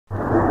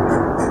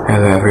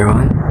Hello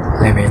everyone,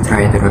 let me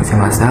try introducing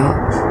myself.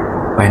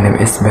 My name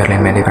is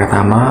Medi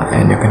Pratama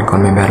and you can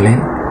call me Berlin.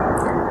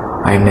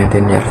 I'm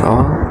 19 years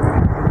old.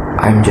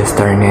 I'm just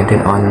turning 19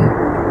 on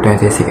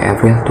 26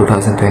 April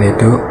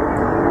 2022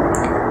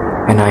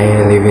 and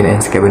I live in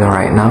S.Pd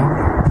right now.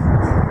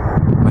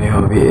 My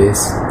hobby is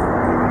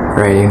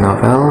writing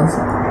novels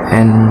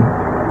and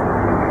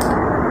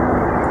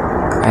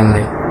I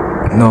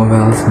like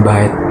novels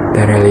by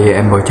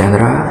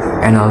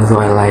and also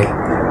I like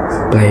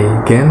play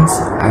games.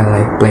 I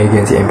like play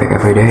Genshin Impact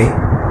every day.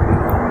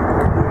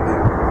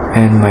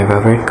 And my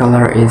favorite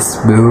color is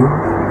blue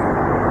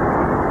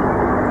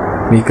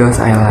because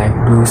I like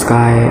blue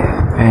sky.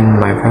 And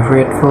my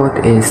favorite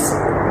food is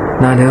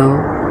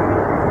noodle.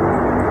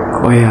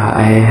 Oh yeah,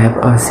 I have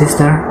a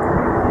sister.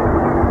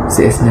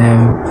 She is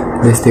named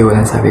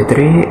Setiawan.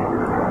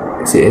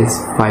 She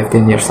is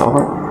 15 years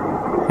old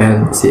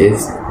and she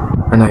is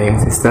annoying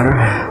sister.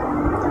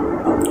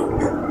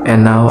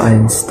 And now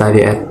I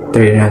study at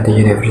Trinity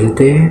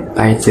University.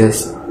 I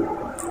just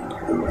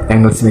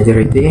English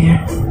majority.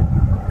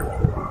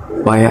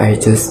 Why I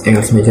choose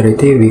English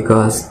majority?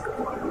 Because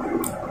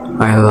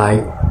I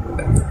like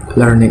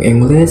learning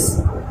English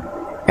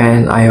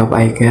and I hope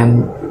I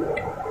can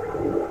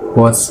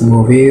watch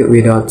movie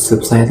without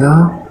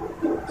subtitle.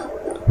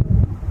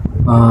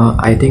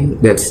 I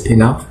think that's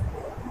enough.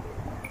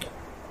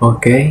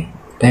 Okay,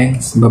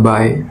 thanks, bye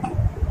bye.